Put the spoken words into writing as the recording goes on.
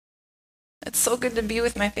It's so good to be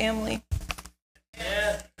with my family.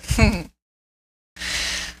 Yeah.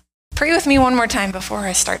 Pray with me one more time before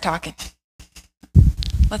I start talking.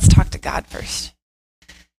 Let's talk to God first.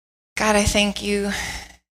 God, I thank you.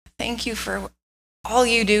 Thank you for all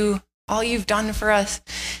you do, all you've done for us,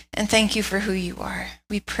 and thank you for who you are.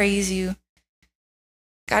 We praise you.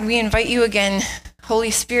 God, we invite you again.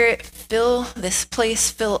 Holy Spirit, fill this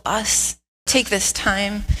place, fill us. Take this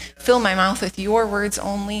time, fill my mouth with your words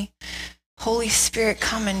only. Holy Spirit,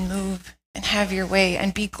 come and move and have your way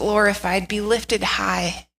and be glorified, be lifted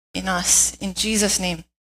high in us. In Jesus' name,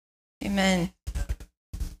 amen.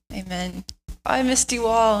 Amen. I missed you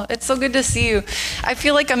all. It's so good to see you. I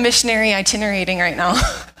feel like I'm missionary itinerating right now.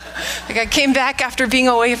 Like I came back after being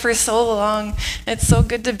away for so long. It's so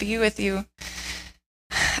good to be with you.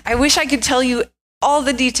 I wish I could tell you all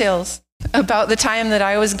the details about the time that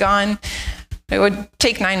I was gone. It would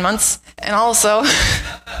take 9 months. And also,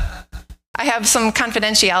 I have some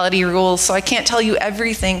confidentiality rules, so I can't tell you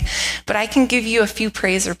everything, but I can give you a few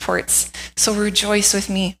praise reports. So rejoice with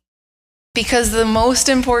me. Because the most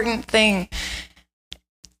important thing,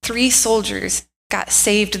 3 soldiers got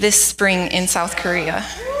saved this spring in South Korea.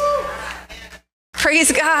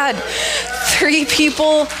 Praise God. 3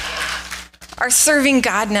 people are serving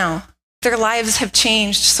God now. Their lives have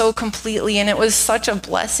changed so completely, and it was such a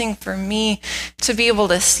blessing for me to be able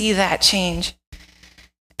to see that change.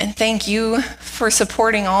 And thank you for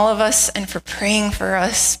supporting all of us and for praying for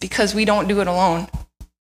us, because we don't do it alone.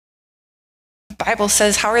 The Bible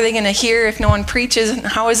says, how are they going to hear if no one preaches? And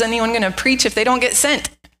how is anyone going to preach if they don't get sent?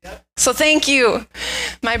 Yep. So thank you.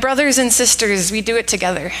 My brothers and sisters, we do it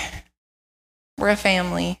together. We're a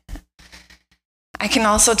family. I can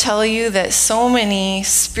also tell you that so many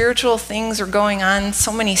spiritual things were going on.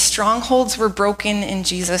 So many strongholds were broken in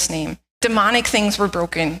Jesus' name. Demonic things were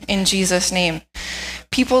broken in Jesus' name.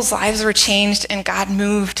 People's lives were changed and God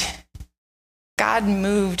moved. God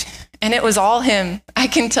moved. And it was all him. I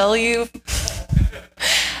can tell you.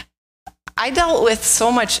 I dealt with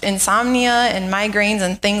so much insomnia and migraines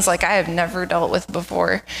and things like I have never dealt with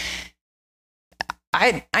before.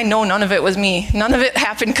 I know none of it was me. None of it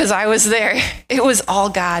happened because I was there. It was all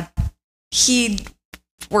God. He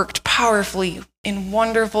worked powerfully in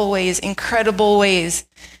wonderful ways, incredible ways.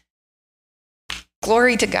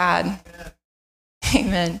 Glory to God.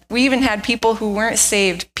 Amen. We even had people who weren't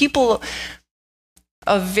saved, people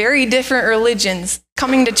of very different religions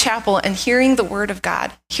coming to chapel and hearing the word of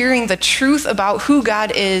God, hearing the truth about who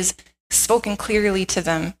God is spoken clearly to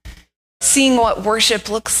them, seeing what worship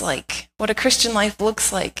looks like, what a Christian life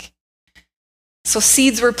looks like. So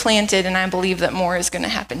seeds were planted, and I believe that more is going to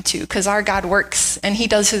happen too, because our God works and he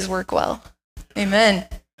does his work well. Amen.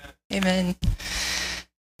 Amen.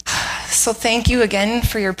 So thank you again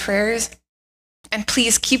for your prayers, and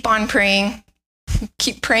please keep on praying.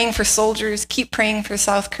 Keep praying for soldiers. Keep praying for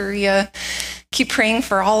South Korea. Keep praying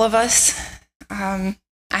for all of us. I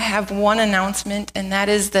have one announcement, and that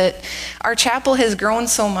is that our chapel has grown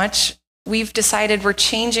so much. We've decided we're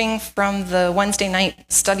changing from the Wednesday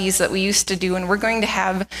night studies that we used to do, and we're going to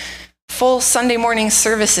have full Sunday morning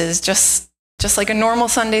services, just like a normal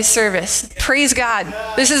Sunday service. Praise God.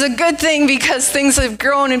 This is a good thing because things have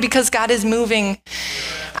grown and because God is moving.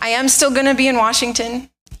 I am still going to be in Washington.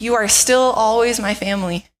 You are still always my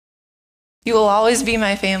family. You will always be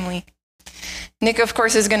my family. Nick, of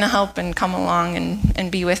course, is going to help and come along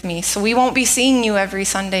and be with me. So we won't be seeing you every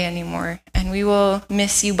Sunday anymore, and we will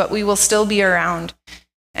miss you, but we will still be around,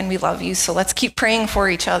 and we love you. So let's keep praying for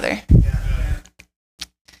each other.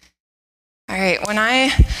 All right, when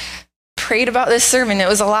I prayed about this sermon, it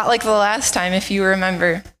was a lot like the last time, if you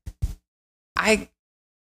remember.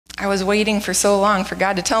 I was waiting for so long for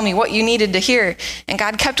God to tell me what you needed to hear. And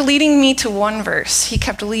God kept leading me to one verse. He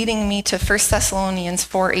kept leading me to 1 Thessalonians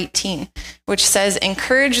 4:18, which says,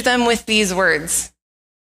 encourage them with these words.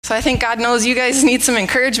 So I think God knows you guys need some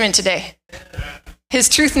encouragement today. His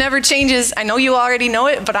truth never changes. I know you already know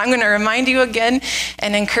it, but I'm going to remind you again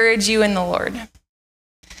and encourage you in the Lord.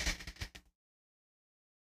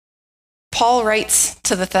 Paul writes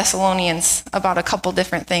to the Thessalonians about a couple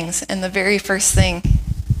different things. And the very first thing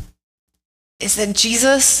is that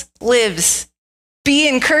Jesus lives. Be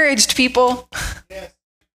encouraged, people. Yes.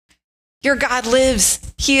 Your God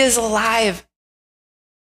lives. He is alive.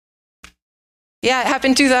 Yeah, it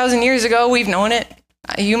happened 2,000 years ago. We've known it.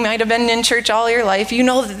 You might have been in church all your life. You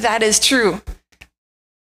know that that is true.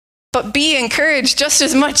 But be encouraged just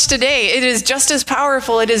as much today. It is just as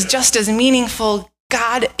powerful. It is just as meaningful.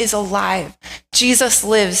 God is alive. Jesus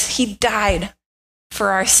lives. He died for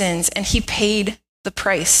our sins, and he paid the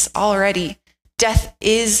price already. Death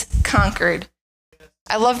is conquered.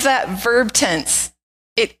 I love that verb tense.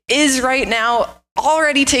 It is right now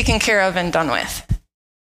already taken care of and done with.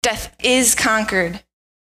 Death is conquered,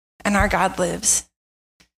 and our God lives.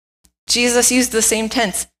 Jesus used the same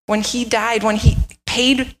tense. When he died, when he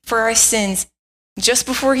paid for our sins, just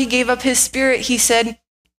before he gave up his spirit, he said,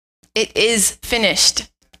 "It is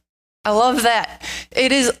finished." I love that.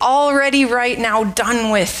 It is already right now done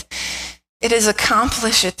with. It is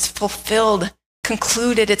accomplished. It's fulfilled,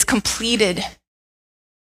 concluded. It's completed.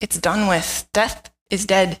 It's done with. Death is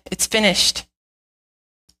dead. It's finished.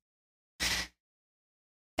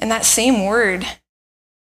 And that same word,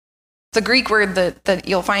 the Greek word that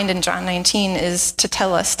you'll find in John 19 is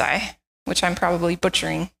tetelestai, which I'm probably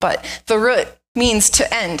butchering, but the root means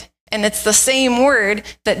to end. And it's the same word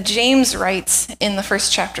that James writes in the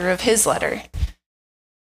first chapter of his letter.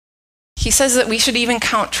 He says that we should even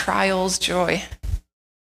count trials joy.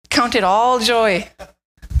 Count it all joy.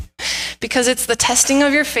 Because it's the testing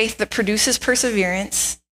of your faith that produces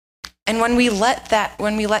perseverance. And when we let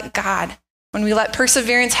God, when we let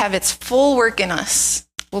perseverance have its full work in us,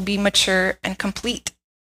 we'll be mature and complete,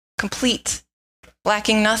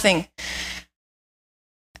 lacking nothing.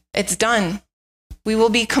 It's done. We will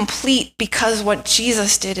be complete because what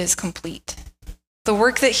Jesus did is complete. The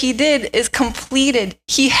work that he did is completed.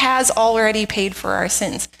 He has already paid for our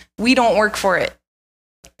sins. We don't work for it.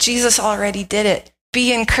 Jesus already did it.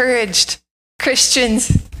 Be encouraged,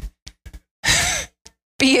 Christians.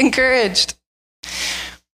 Be encouraged.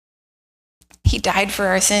 He died for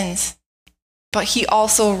our sins, but he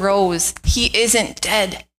also rose. He isn't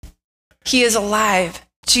dead. He is alive.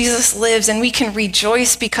 Jesus lives, and we can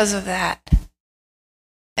rejoice because of that.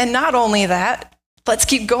 And not only that, let's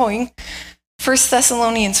keep going. 1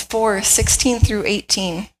 Thessalonians 4, 16 through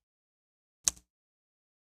 18.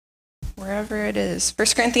 Wherever it is. 1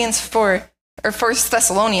 Thessalonians 4,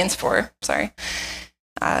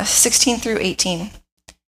 16 through 18.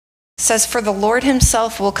 Says, "For the Lord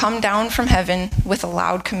himself will come down from heaven with a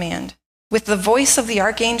loud command, with the voice of the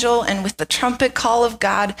archangel and with the trumpet call of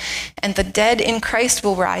God, and the dead in Christ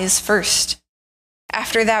will rise first.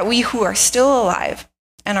 After that, we who are still alive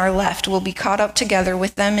and are left will be caught up together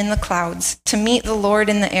with them in the clouds to meet the Lord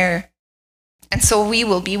in the air. And so we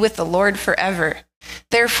will be with the Lord forever.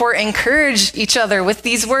 Therefore, encourage each other with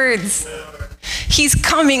these words." He's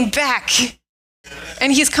coming back,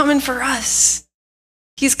 and he's coming for us.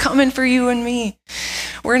 He's coming for you and me.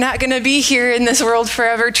 We're not going to be here in this world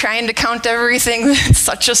forever trying to count everything that's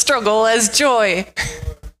such a struggle as joy.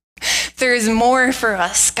 There is more for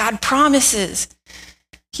us. God promises.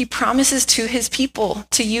 He promises to his people,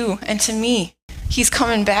 to you and to me. He's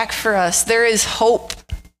coming back for us. There is hope.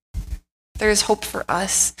 There is hope for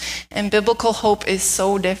us. And biblical hope is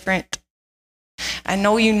so different. I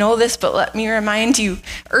know you know this, but let me remind you.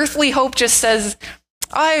 Earthly hope just says,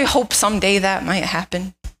 I hope someday that might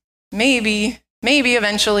happen. Maybe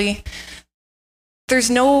eventually. There's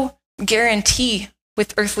no guarantee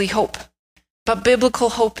with earthly hope. But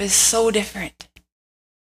biblical hope is so different.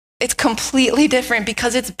 It's completely different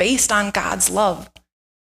because it's based on God's love.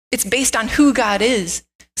 It's based on who God is.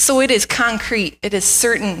 So it is concrete. It is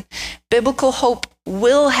certain. Biblical hope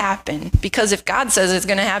will happen because if God says it's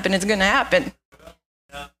going to happen, it's going to happen.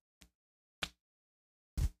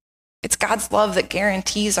 It's God's love that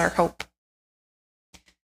guarantees our hope.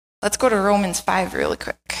 Let's go to Romans 5 really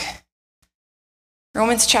quick.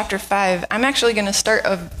 Romans chapter 5. I'm actually going to start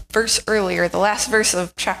a verse earlier, the last verse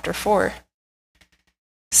of chapter 4.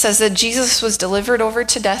 Says that Jesus was delivered over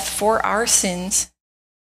to death for our sins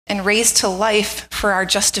and raised to life for our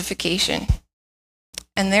justification.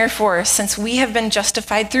 And therefore, since we have been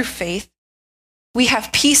justified through faith, we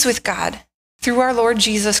have peace with God through our Lord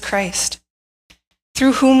Jesus Christ,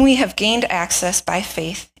 through whom we have gained access by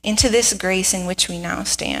faith into this grace in which we now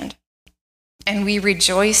stand. And we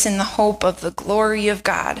rejoice in the hope of the glory of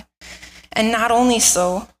God. And not only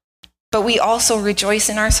so, but we also rejoice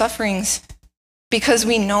in our sufferings, because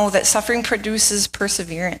we know that suffering produces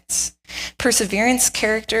perseverance. Perseverance,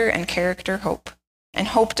 character, and character, hope. And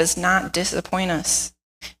hope does not disappoint us,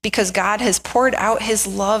 because God has poured out his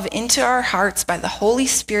love into our hearts by the Holy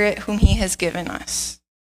Spirit whom he has given us.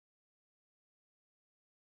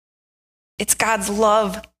 It's God's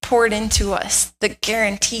love poured into us that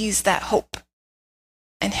guarantees that hope.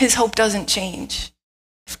 And his hope doesn't change.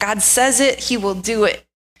 If God says it, he will do it.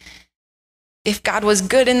 If God was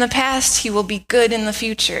good in the past, he will be good in the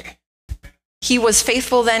future. He was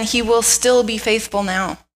faithful then, he will still be faithful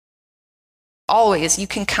now. Always, you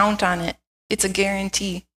can count on it. It's a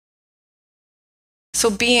guarantee.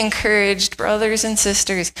 So be encouraged, brothers and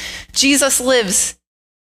sisters. Jesus lives,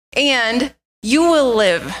 and you will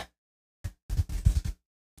live.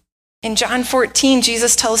 In John 14,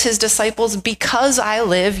 Jesus tells his disciples, because I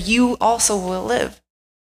live, you also will live.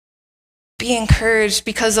 Be encouraged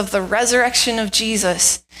because of the resurrection of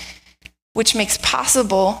Jesus, which makes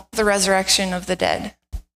possible the resurrection of the dead.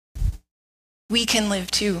 We can live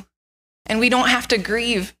too. And we don't have to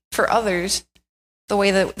grieve for others the way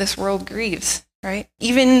that this world grieves, right?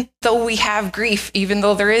 Even though we have grief, even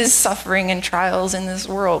though there is suffering and trials in this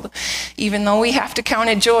world, even though we have to count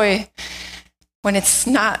it joy when it's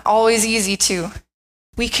not always easy to,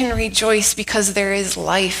 we can rejoice because there is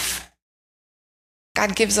life.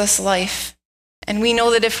 God gives us life. And we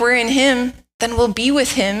know that if we're in him, then we'll be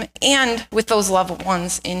with him and with those loved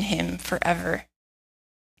ones in him forever.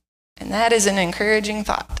 And that is an encouraging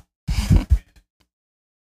thought.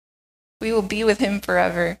 We will be with him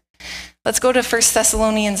forever. Let's go to 1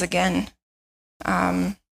 Thessalonians again.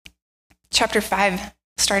 Chapter 5,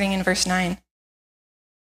 starting in verse 9.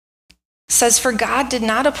 It says, "For God did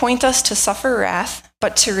not appoint us to suffer wrath,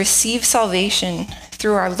 but to receive salvation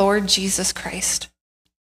through our Lord Jesus Christ.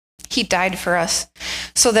 He died for us,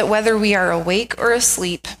 so that whether we are awake or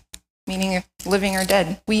asleep," meaning living or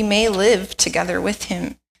dead, "we may live together with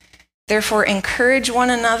him. Therefore, encourage one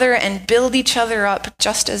another and build each other up,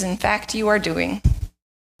 just as in fact you are doing."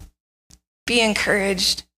 Be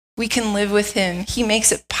encouraged. We can live with him. He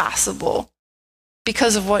makes it possible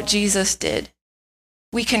because of what Jesus did.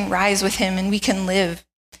 We can rise with him and we can live.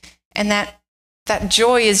 And that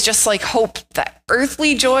joy is just like hope. That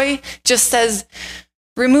earthly joy just says,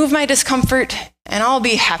 remove my discomfort and I'll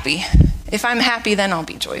be happy. If I'm happy, then I'll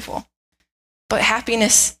be joyful. But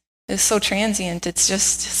happiness is so transient. It's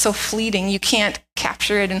just so fleeting. You can't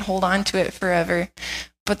capture it and hold on to it forever.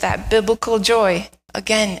 But that biblical joy,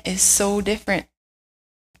 again, is so different.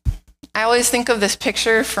 I always think of this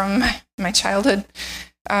picture from my childhood,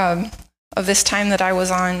 of this time that I was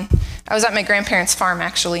at my grandparents' farm,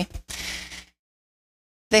 actually.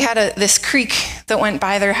 They had this creek that went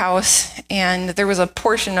by their house, and there was a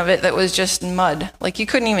portion of it that was just mud. Like, you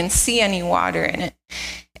couldn't even see any water in it.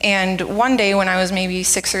 And one day when I was maybe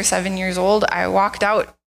 6 or 7 years old, I walked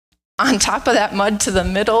out on top of that mud to the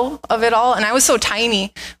middle of it all. And I was so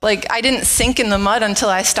tiny, like I didn't sink in the mud until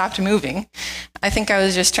I stopped moving. I think I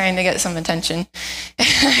was just trying to get some attention.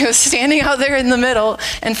 I was standing out there in the middle,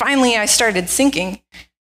 and finally I started sinking.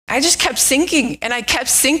 I just kept sinking, and I kept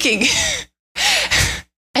sinking.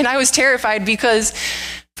 And I was terrified because,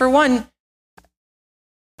 for one,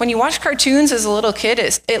 when you watch cartoons as a little kid,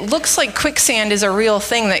 it looks like quicksand is a real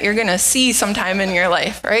thing that you're going to see sometime in your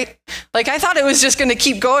life, right? Like, I thought it was just going to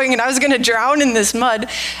keep going and I was going to drown in this mud.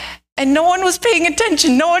 And no one was paying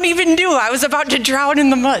attention. No one even knew I was about to drown in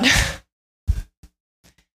the mud.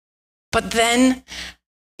 But then,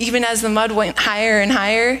 even as the mud went higher and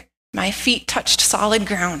higher, my feet touched solid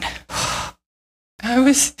ground. I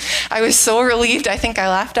was so relieved. I think I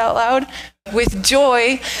laughed out loud with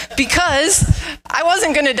joy because I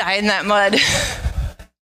wasn't going to die in that mud.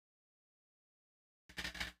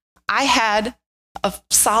 I had a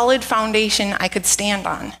solid foundation I could stand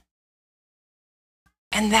on.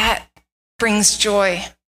 And that brings joy.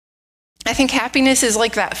 I think happiness is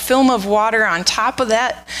like that film of water on top of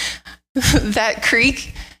that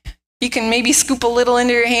creek. You can maybe scoop a little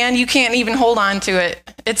into your hand. You can't even hold on to it.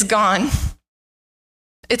 It's gone.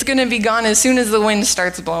 It's going to be gone as soon as the wind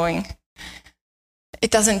starts blowing.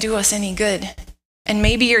 It doesn't do us any good. And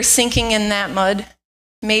maybe you're sinking in that mud.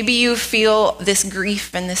 Maybe you feel this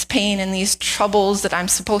grief and this pain and these troubles that I'm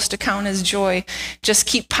supposed to count as joy just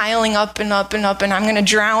keep piling up and up and up, and I'm going to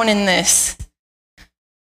drown in this.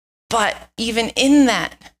 But even in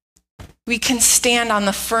that, we can stand on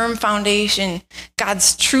the firm foundation.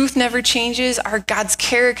 God's truth never changes. God's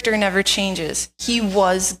character never changes. He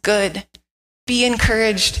was good. Be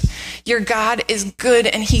encouraged. Your God is good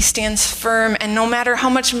and he stands firm. And no matter how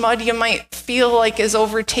much mud you might feel like is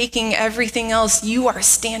overtaking everything else, you are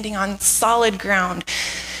standing on solid ground.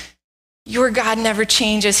 Your God never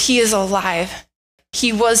changes. He is alive.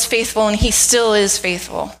 He was faithful and he still is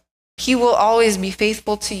faithful. He will always be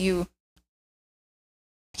faithful to you.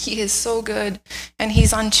 He is so good and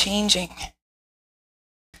he's unchanging.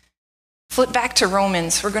 Flip back to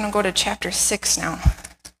Romans. We're going to go to chapter 6 now.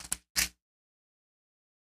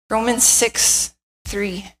 Romans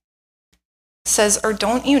 6:3 says, "Or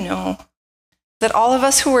don't you know that all of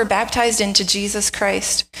us who were baptized into Jesus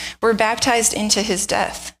Christ were baptized into his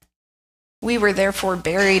death? We were therefore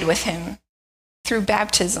buried with him through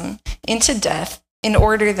baptism into death, in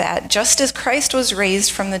order that, just as Christ was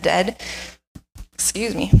raised from the dead,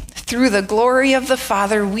 through the glory of the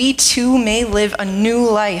Father, we too may live a new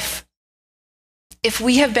life. If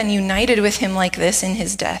we have been united with him like this in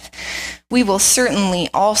his death, we will certainly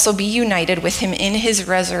also be united with him in his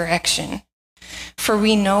resurrection. For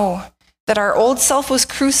we know that our old self was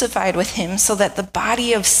crucified with him so that the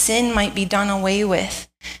body of sin might be done away with,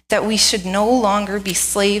 that we should no longer be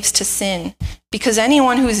slaves to sin, because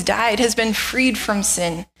anyone who's died has been freed from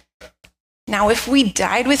sin. Now, if we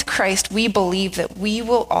died with Christ, we believe that we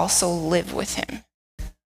will also live with him.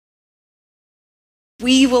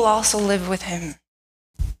 We will also live with him.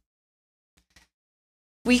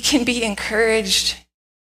 We can be encouraged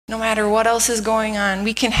no matter what else is going on.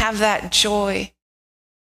 We can have that joy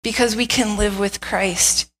because we can live with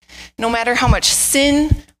Christ. No matter how much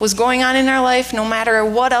sin was going on in our life, no matter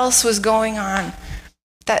what else was going on,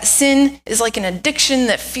 that sin is like an addiction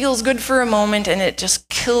that feels good for a moment and it just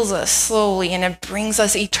kills us slowly and it brings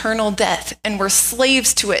us eternal death, and we're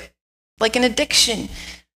slaves to it like an addiction.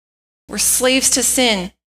 We're slaves to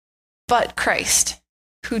sin, but Christ,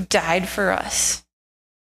 who died for us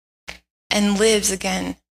and lives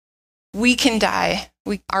again. We can die.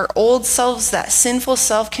 Our old selves, that sinful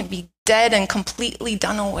self, can be dead and completely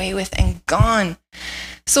done away with and gone.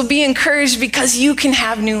 So be encouraged because you can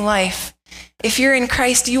have new life. If you're in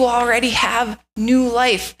Christ, you already have new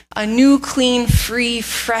life, a new, clean, free,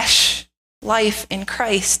 fresh life in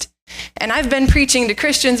Christ. And I've been preaching to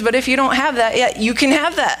Christians, but if you don't have that yet, you can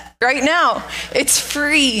have that right now. It's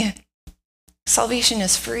free. Salvation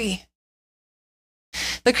is free.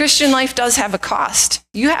 The Christian life does have a cost.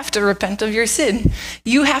 You have to repent of your sin.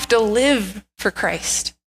 You have to live for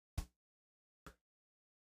Christ.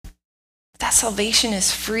 That salvation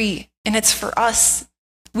is free, and it's for us.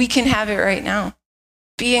 We can have it right now.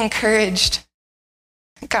 Be encouraged.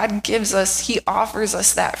 God gives us, he offers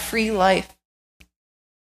us that free life.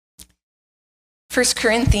 1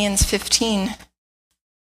 Corinthians 15,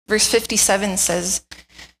 verse 57 says,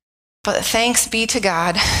 "But thanks be to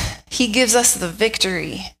God, he gives us the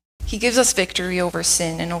victory. He gives us victory over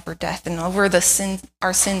sin and over death and over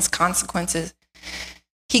our sin's consequences.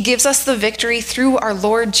 He gives us the victory through our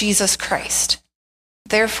Lord Jesus Christ.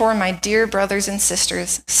 Therefore, my dear brothers and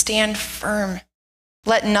sisters, stand firm.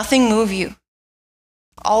 Let nothing move you.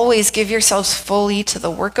 Always give yourselves fully to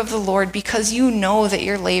the work of the Lord, because you know that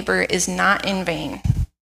your labor is not in vain."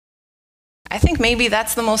 I think maybe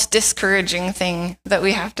that's the most discouraging thing that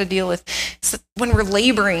we have to deal with. It's when we're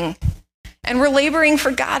laboring, and we're laboring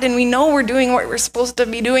for God, and we know we're doing what we're supposed to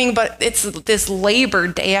be doing, but it's this labor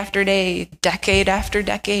day after day, decade after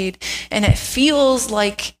decade, and it feels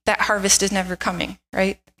like that harvest is never coming,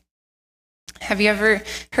 right? Have you ever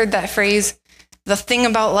heard that phrase, "The thing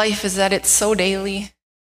about life is that it's so daily"?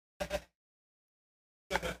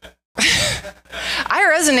 I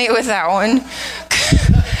resonate with that one.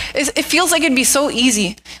 It feels like it'd be so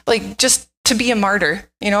easy, like just to be a martyr,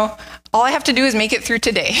 you know? All I have to do is make it through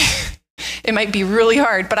today. It might be really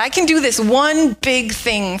hard, but I can do this one big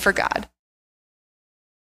thing for God.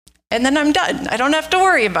 And then I'm done. I don't have to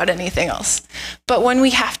worry about anything else. But when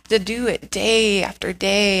we have to do it day after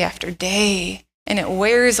day after day, and it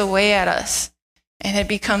wears away at us, and it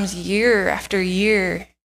becomes year after year,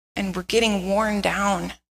 and we're getting worn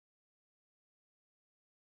down,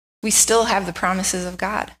 we still have the promises of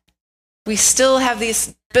God. We still have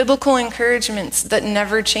these biblical encouragements that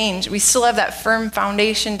never change. We still have that firm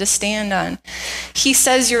foundation to stand on. He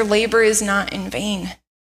says your labor is not in vain.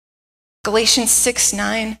 Galatians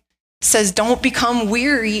 6:9 says, "Don't become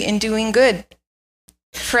weary in doing good,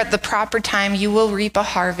 for at the proper time you will reap a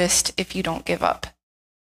harvest if you don't give up."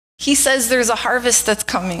 He says there's a harvest that's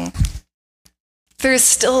coming. There's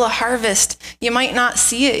still a harvest. You might not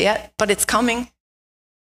see it yet, but it's coming.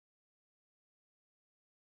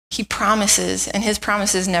 He promises, and his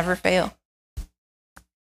promises never fail.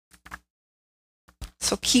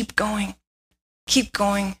 So keep going. Keep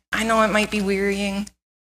going. I know it might be wearying.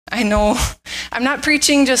 I know I'm not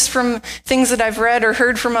preaching just from things that I've read or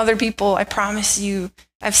heard from other people. I promise you,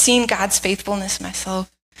 I've seen God's faithfulness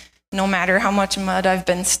myself. No matter how much mud I've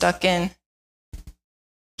been stuck in,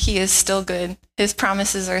 he is still good. His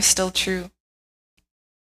promises are still true.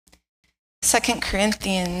 2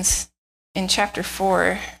 Corinthians in chapter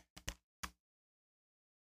 4,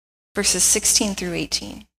 verses 16 through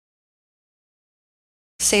 18.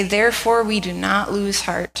 Say, "Therefore we do not lose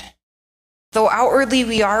heart. Though outwardly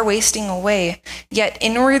we are wasting away, yet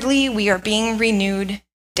inwardly we are being renewed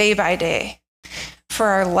day by day. For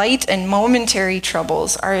our light and momentary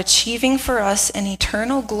troubles are achieving for us an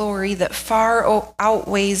eternal glory that far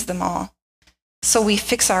outweighs them all. So we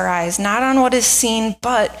fix our eyes not on what is seen,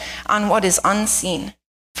 but on what is unseen.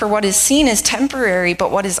 For what is seen is temporary, but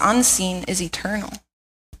what is unseen is eternal."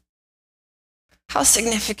 How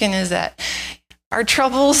significant is that? Our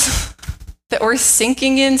troubles that we're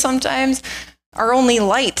sinking in sometimes are only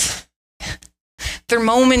light. They're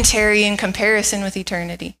momentary in comparison with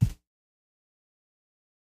eternity.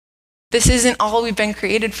 This isn't all we've been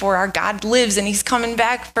created for. Our God lives and he's coming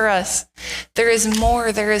back for us. There is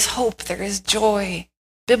more. There is hope. There is joy.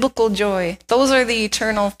 Biblical joy. Those are the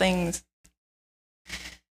eternal things.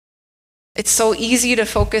 It's so easy to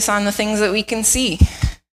focus on the things that we can see.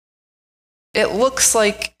 It looks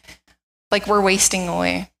like we're wasting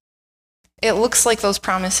away. It looks like those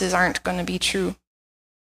promises aren't going to be true.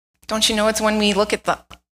 Don't you know it's when we look at the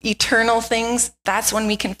eternal things, that's when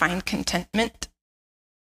we can find contentment?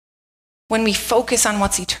 When we focus on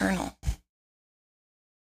what's eternal,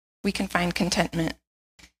 we can find contentment.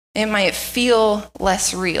 It might feel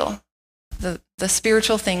less real. The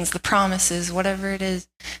spiritual things, the promises, whatever it is,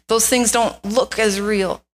 those things don't look as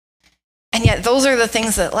real. And yet those are the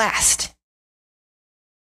things that last.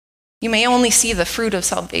 You may only see the fruit of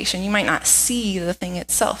salvation. You might not see the thing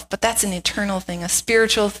itself, but that's an eternal thing, a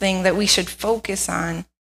spiritual thing that we should focus on.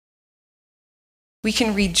 We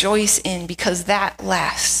can rejoice in because that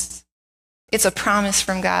lasts. It's a promise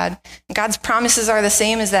from God. God's promises are the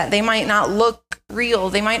same as that. They might not look real.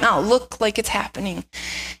 They might not look like it's happening.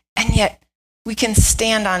 And yet we can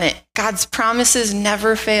stand on it. God's promises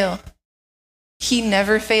never fail. He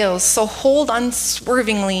never fails. So hold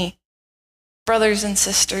unswervingly, brothers and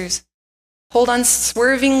sisters. Hold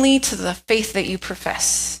unswervingly to the faith that you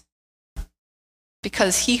profess.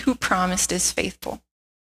 Because he who promised is faithful.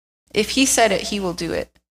 If he said it, he will do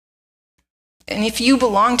it. And if you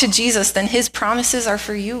belong to Jesus, then his promises are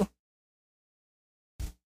for you.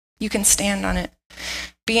 You can stand on it.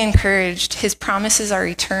 Be encouraged. His promises are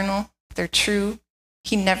eternal. They're true.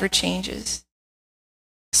 He never changes.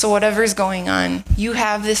 So whatever's going on, you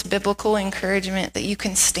have this biblical encouragement that you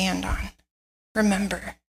can stand on.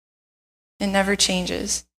 Remember, it never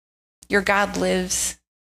changes. Your God lives,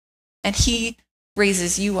 and he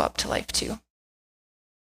raises you up to life too.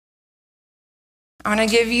 I want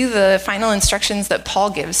to give you the final instructions that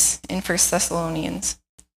Paul gives in 1 Thessalonians.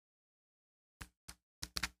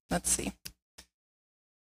 Let's see.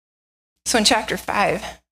 So in chapter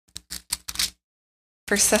 5,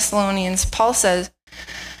 1 Thessalonians, Paul says,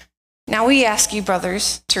 "Now we ask you,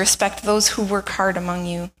 brothers, to respect those who work hard among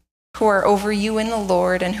you, who are over you in the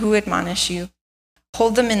Lord and who admonish you.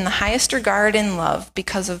 Hold them in the highest regard and love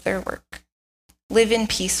because of their work. Live in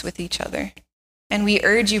peace with each other. And we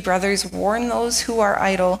urge you, brothers, warn those who are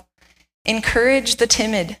idle, encourage the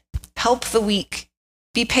timid, help the weak,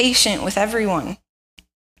 be patient with everyone.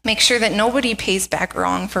 Make sure that nobody pays back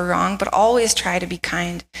wrong for wrong, but always try to be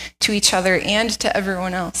kind to each other and to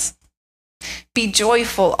everyone else. Be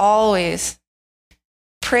joyful always.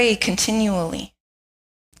 Pray continually.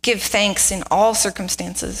 Give thanks in all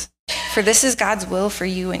circumstances, for this is God's will for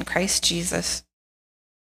you in Christ Jesus.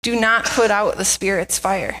 Do not put out the Spirit's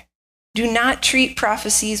fire. Do not treat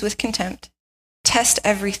prophecies with contempt. Test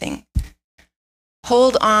everything.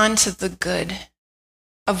 Hold on to the good.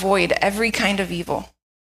 Avoid every kind of evil."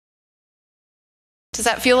 Does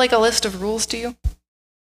that feel like a list of rules to you?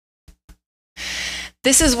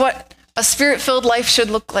 This is what a spirit-filled life should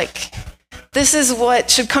look like. This is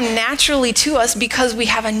what should come naturally to us because we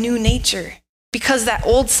have a new nature. Because that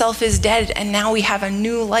old self is dead and now we have a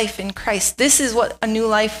new life in Christ. This is what a new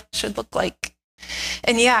life should look like.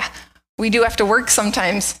 And yeah, we do have to work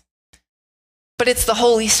sometimes, but it's the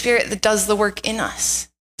Holy Spirit that does the work in us.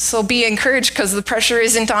 So be encouraged because the pressure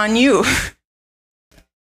isn't on you.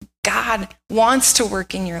 God wants to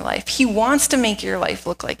work in your life. He wants to make your life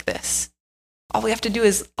look like this. All we have to do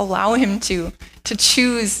is allow him to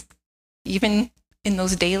choose, even in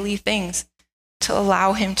those daily things, to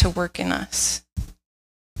allow him to work in us.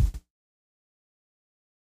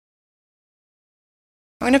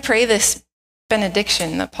 I'm going to pray this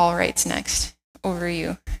benediction that Paul writes next over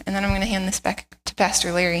you, and then I'm going to hand this back to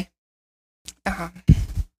Pastor Larry.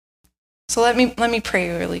 So let me pray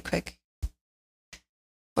really quick.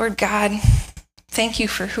 Lord God, thank you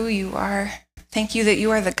for who you are. Thank you that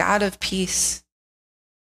you are the God of peace.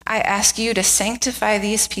 I ask you to sanctify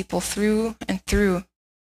these people through and through.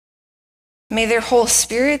 May their whole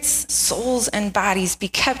spirits, souls, and bodies be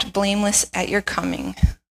kept blameless at your coming,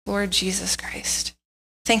 Lord Jesus Christ.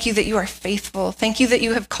 Thank you that you are faithful. Thank you that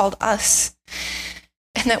you have called us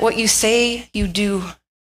and that what you say, you do.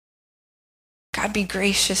 God, be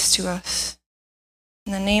gracious to us.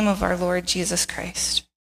 In the name of our Lord Jesus Christ.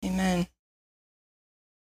 Amen.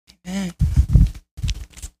 Amen.